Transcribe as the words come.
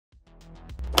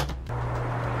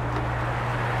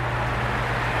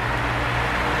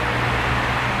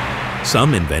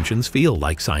Some inventions feel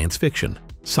like science fiction.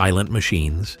 Silent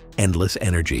machines, endless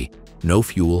energy, no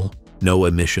fuel, no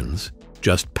emissions,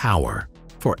 just power,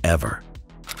 forever.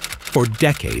 For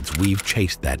decades, we've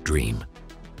chased that dream.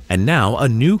 And now a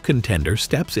new contender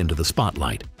steps into the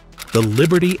spotlight, the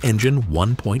Liberty Engine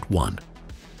 1.1.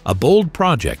 A bold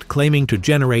project claiming to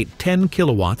generate 10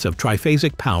 kilowatts of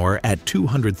triphasic power at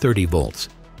 230 volts,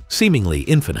 seemingly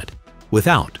infinite,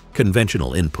 without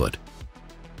conventional input.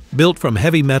 Built from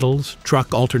heavy metals, truck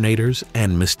alternators,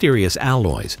 and mysterious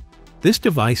alloys, this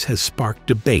device has sparked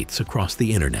debates across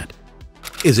the internet.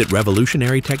 Is it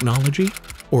revolutionary technology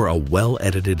or a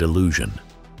well-edited illusion?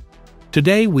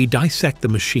 Today we dissect the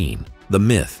machine, the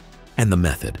myth, and the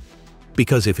method,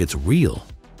 because if it's real,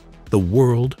 the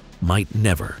world might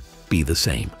never be the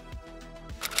same.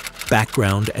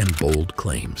 Background and bold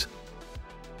claims.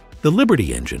 The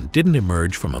Liberty Engine didn't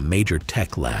emerge from a major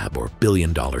tech lab or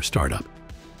billion-dollar startup.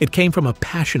 It came from a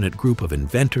passionate group of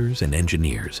inventors and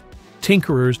engineers,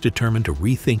 tinkerers determined to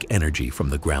rethink energy from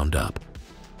the ground up.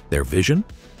 Their vision?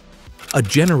 A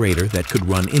generator that could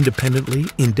run independently,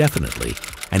 indefinitely,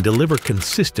 and deliver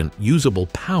consistent, usable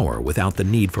power without the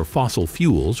need for fossil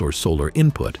fuels or solar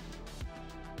input.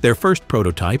 Their first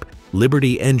prototype,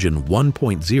 Liberty Engine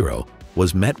 1.0,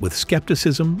 was met with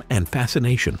skepticism and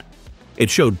fascination.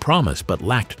 It showed promise but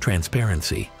lacked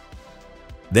transparency.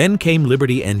 Then came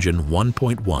Liberty Engine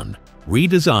 1.1,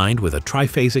 redesigned with a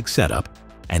triphasic setup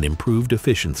and improved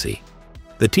efficiency.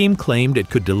 The team claimed it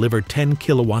could deliver 10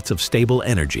 kilowatts of stable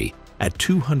energy at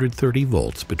 230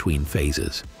 volts between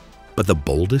phases. But the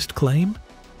boldest claim?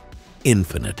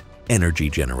 Infinite energy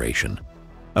generation,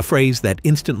 a phrase that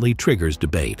instantly triggers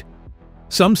debate.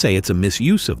 Some say it's a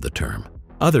misuse of the term,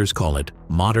 others call it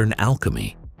modern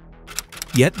alchemy.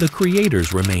 Yet the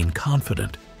creators remain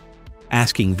confident,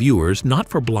 asking viewers not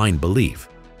for blind belief,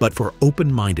 but for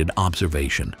open-minded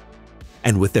observation.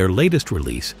 And with their latest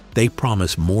release, they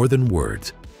promise more than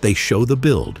words. They show the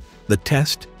build, the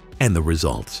test, and the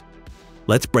results.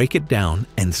 Let's break it down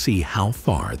and see how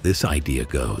far this idea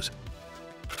goes.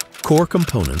 Core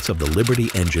components of the Liberty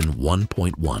Engine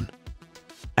 1.1.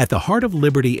 At the heart of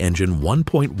Liberty Engine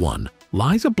 1.1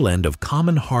 lies a blend of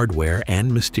common hardware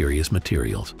and mysterious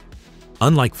materials.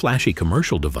 Unlike flashy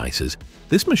commercial devices,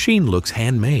 this machine looks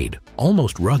handmade,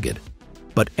 almost rugged,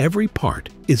 but every part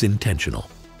is intentional.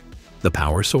 The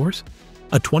power source?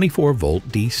 A 24-volt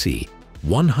DC,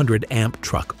 100-amp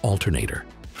truck alternator.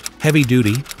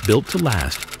 Heavy-duty, built to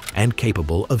last, and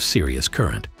capable of serious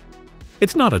current.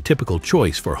 It's not a typical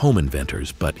choice for home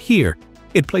inventors, but here,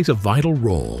 it plays a vital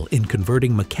role in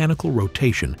converting mechanical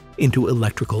rotation into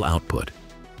electrical output.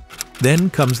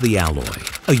 Then comes the alloy,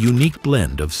 a unique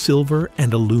blend of silver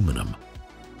and aluminum.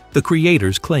 The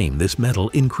creators claim this metal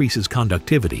increases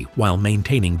conductivity while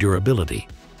maintaining durability.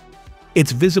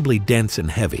 It's visibly dense and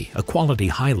heavy, a quality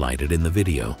highlighted in the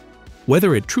video.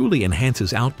 Whether it truly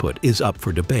enhances output is up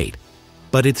for debate,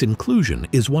 but its inclusion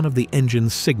is one of the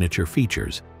engine's signature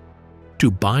features. To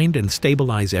bind and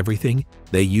stabilize everything,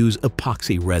 they use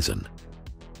epoxy resin.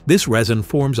 This resin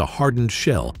forms a hardened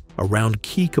shell around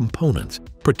key components,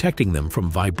 protecting them from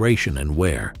vibration and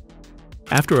wear.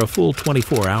 After a full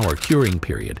 24-hour curing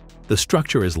period, the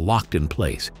structure is locked in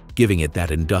place, giving it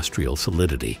that industrial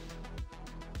solidity.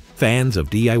 Fans of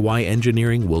DIY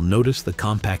engineering will notice the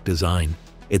compact design.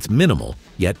 It's minimal,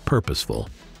 yet purposeful.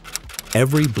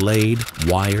 Every blade,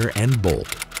 wire, and bolt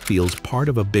feels part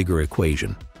of a bigger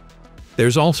equation.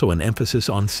 There's also an emphasis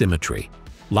on symmetry,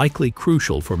 likely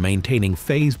crucial for maintaining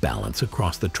phase balance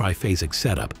across the triphasic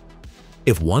setup.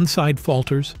 If one side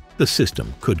falters, the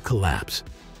system could collapse.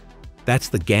 That's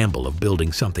the gamble of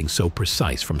building something so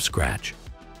precise from scratch.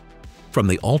 From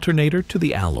the alternator to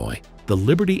the alloy, the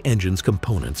Liberty Engine's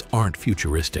components aren't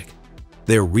futuristic.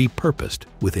 They're repurposed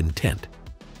with intent.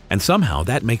 And somehow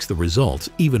that makes the results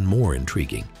even more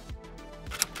intriguing.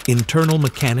 Internal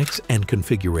mechanics and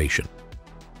configuration.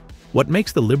 What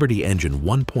makes the Liberty Engine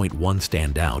 1.1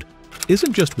 stand out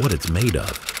isn't just what it's made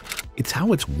of, it's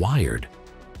how it's wired.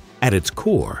 At its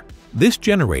core, this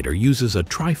generator uses a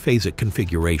triphasic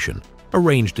configuration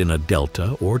arranged in a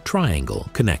delta or triangle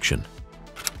connection.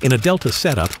 In a delta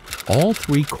setup, all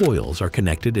three coils are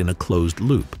connected in a closed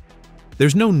loop.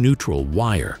 There's no neutral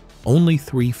wire, only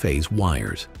three-phase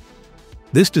wires.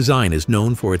 This design is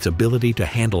known for its ability to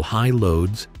handle high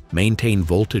loads, maintain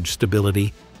voltage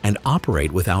stability, and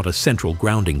operate without a central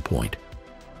grounding point.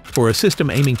 For a system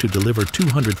aiming to deliver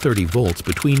 230 volts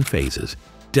between phases,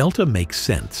 delta makes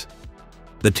sense.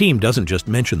 The team doesn't just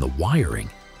mention the wiring,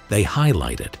 they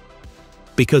highlight it.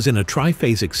 Because in a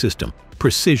triphasic system,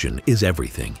 precision is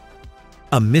everything.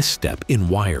 A misstep in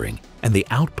wiring and the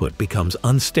output becomes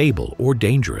unstable or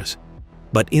dangerous,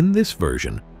 But in this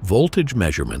version, voltage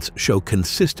measurements show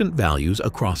consistent values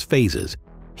across phases,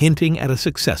 hinting at a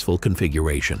successful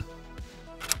configuration.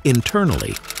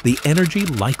 Internally, the energy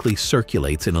likely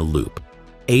circulates in a loop,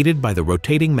 aided by the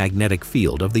rotating magnetic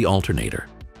field of the alternator.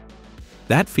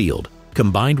 That field,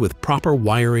 combined with proper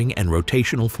wiring and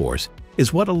rotational force,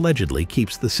 is what allegedly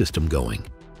keeps the system going.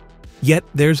 Yet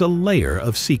there's a layer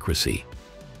of secrecy.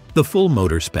 The full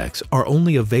motor specs are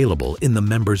only available in the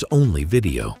members-only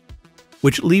video,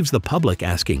 which leaves the public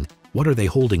asking, what are they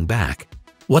holding back?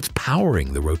 What's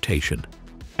powering the rotation?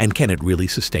 And can it really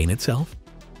sustain itself?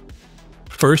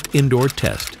 First, indoor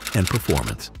test and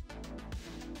performance.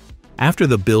 After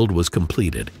the build was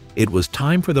completed, it was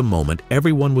time for the moment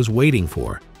everyone was waiting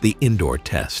for, the indoor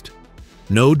test.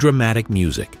 No dramatic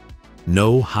music,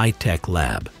 no high-tech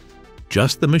lab,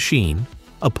 just the machine,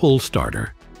 a pull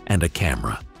starter, and a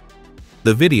camera.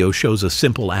 The video shows a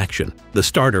simple action. The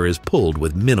starter is pulled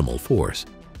with minimal force.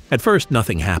 At first,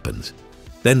 nothing happens.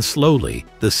 Then slowly,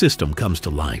 the system comes to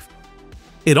life.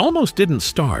 It almost didn't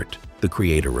start, the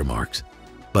creator remarks,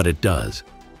 but it does.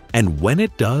 And when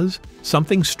it does,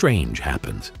 something strange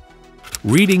happens.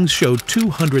 Readings show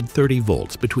 230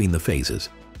 volts between the phases,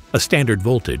 a standard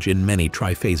voltage in many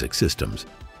triphasic systems.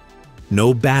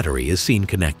 No battery is seen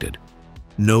connected.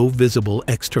 No visible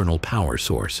external power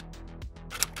source.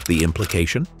 The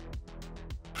implication?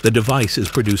 The device is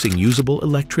producing usable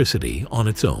electricity on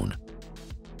its own.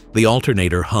 The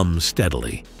alternator hums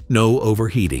steadily, no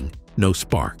overheating, no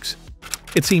sparks.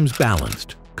 It seems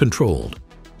balanced, controlled.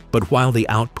 But while the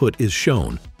output is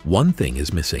shown, one thing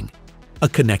is missing: a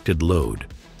connected load.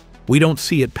 We don't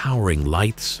see it powering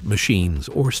lights, machines,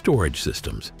 or storage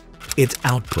systems. It's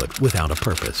output without a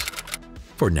purpose.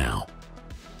 For now.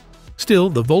 Still,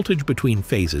 the voltage between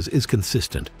phases is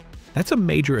consistent. That's a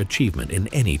major achievement in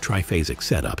any triphasic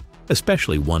setup,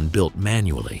 especially one built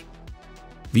manually.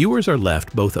 Viewers are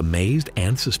left both amazed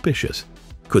and suspicious.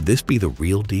 Could this be the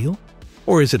real deal?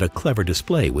 Or is it a clever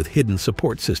display with hidden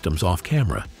support systems off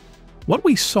camera? What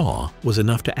we saw was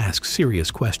enough to ask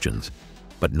serious questions,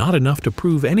 but not enough to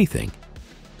prove anything.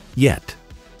 Yet.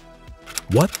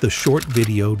 What the short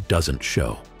video doesn't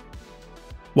show.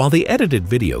 While the edited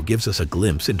video gives us a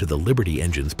glimpse into the Liberty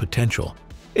engine's potential,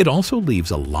 it also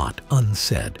leaves a lot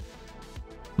unsaid.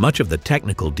 Much of the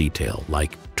technical detail,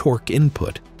 like torque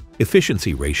input,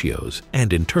 efficiency ratios,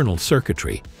 and internal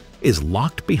circuitry, is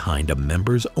locked behind a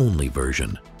members-only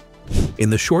version. In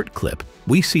the short clip,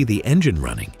 we see the engine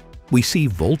running, we see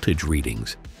voltage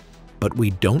readings, but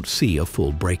we don't see a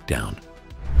full breakdown.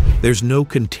 There's no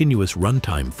continuous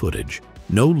runtime footage,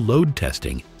 no load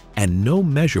testing, and no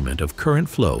measurement of current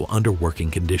flow under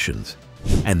working conditions.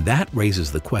 And that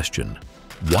raises the question,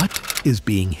 what is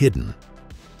being hidden?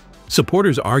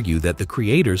 Supporters argue that the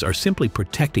creators are simply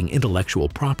protecting intellectual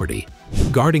property,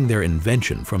 guarding their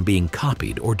invention from being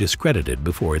copied or discredited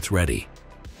before it's ready.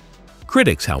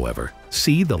 Critics, however,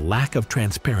 see the lack of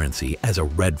transparency as a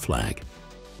red flag.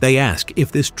 They ask,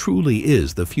 if this truly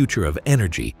is the future of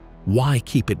energy, why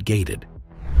keep it gated?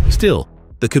 Still,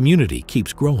 the community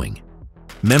keeps growing.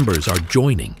 Members are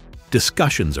joining,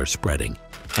 discussions are spreading,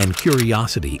 and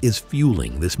curiosity is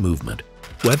fueling this movement,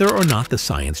 whether or not the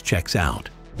science checks out.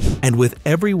 And with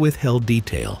every withheld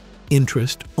detail,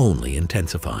 interest only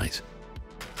intensifies.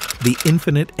 The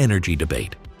infinite energy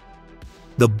debate.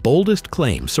 The boldest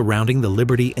claim surrounding the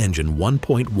Liberty Engine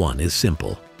 1.1 is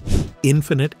simple: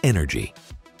 infinite energy.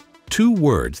 Two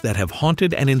words that have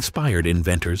haunted and inspired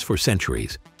inventors for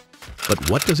centuries. But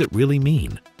what does it really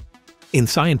mean? In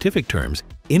scientific terms,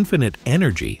 infinite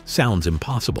energy sounds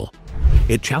impossible.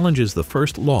 It challenges the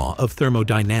first law of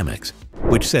thermodynamics,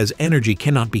 which says energy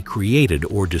cannot be created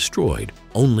or destroyed,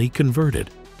 only converted.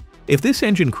 If this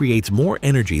engine creates more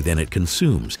energy than it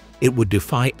consumes, it would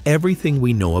defy everything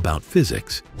we know about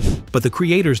physics. But the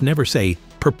creators never say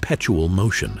perpetual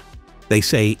motion. They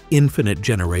say infinite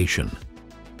generation.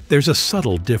 There's a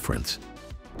subtle difference.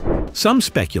 Some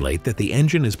speculate that the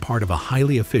engine is part of a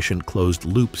highly efficient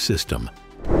closed-loop system,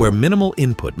 where minimal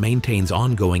input maintains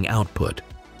ongoing output.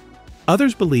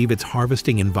 Others believe it's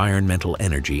harvesting environmental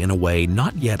energy in a way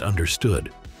not yet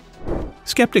understood.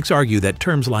 Skeptics argue that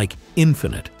terms like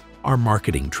infinite are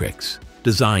marketing tricks,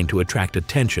 designed to attract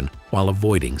attention while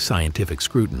avoiding scientific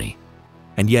scrutiny.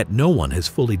 And yet no one has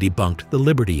fully debunked the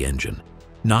Liberty engine.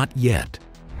 Not yet.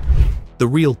 The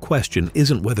real question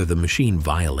isn't whether the machine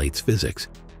violates physics.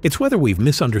 It's whether we've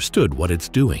misunderstood what it's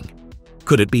doing.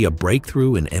 Could it be a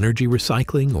breakthrough in energy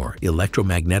recycling or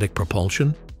electromagnetic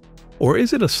propulsion? Or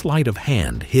is it a sleight of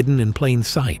hand hidden in plain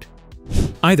sight?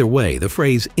 Either way, the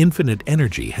phrase infinite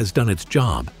energy has done its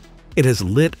job. It has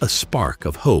lit a spark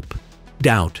of hope,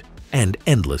 doubt, and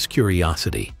endless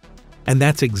curiosity. And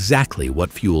that's exactly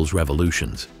what fuels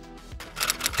revolutions.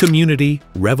 Community,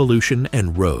 revolution,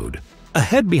 and road.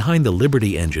 Ahead behind the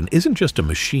Liberty engine isn't just a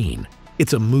machine,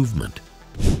 it's a movement.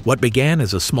 What began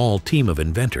as a small team of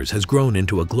inventors has grown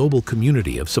into a global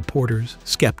community of supporters,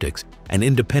 skeptics, and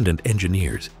independent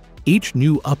engineers. Each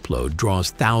new upload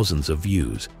draws thousands of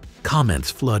views,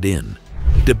 comments flood in,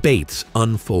 debates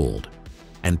unfold,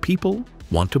 and people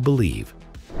want to believe.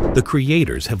 The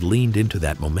creators have leaned into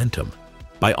that momentum.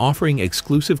 By offering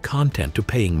exclusive content to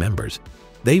paying members,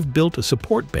 they've built a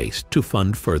support base to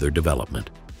fund further development.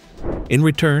 In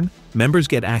return, members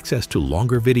get access to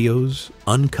longer videos,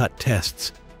 uncut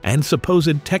tests, and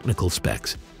supposed technical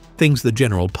specs, things the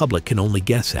general public can only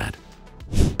guess at.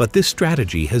 But this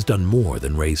strategy has done more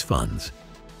than raise funds.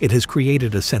 It has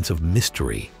created a sense of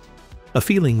mystery, a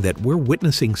feeling that we're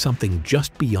witnessing something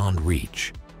just beyond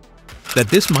reach. That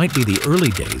this might be the early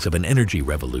days of an energy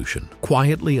revolution,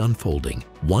 quietly unfolding,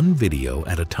 one video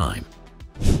at a time.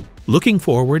 Looking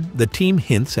forward, the team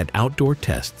hints at outdoor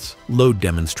tests, load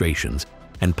demonstrations,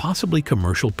 and possibly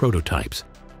commercial prototypes.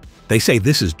 They say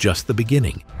this is just the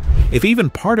beginning. If even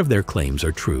part of their claims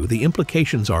are true, the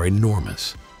implications are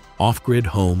enormous. Off-grid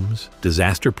homes,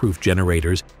 disaster-proof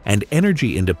generators, and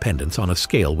energy independence on a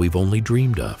scale we've only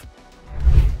dreamed of.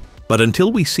 But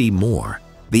until we see more,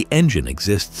 the engine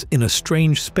exists in a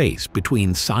strange space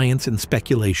between science and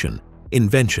speculation,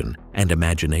 invention and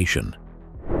imagination.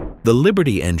 The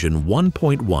Liberty Engine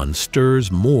 1.1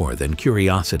 stirs more than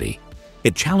curiosity.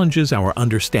 It challenges our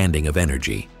understanding of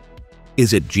energy.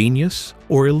 Is it genius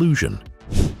or illusion?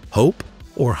 Hope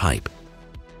or hype?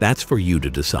 That's for you to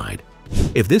decide.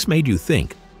 If this made you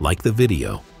think, like the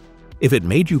video. If it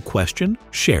made you question,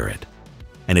 share it.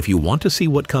 And if you want to see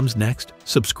what comes next,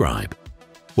 subscribe.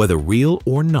 Whether real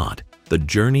or not, the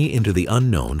journey into the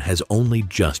unknown has only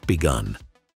just begun.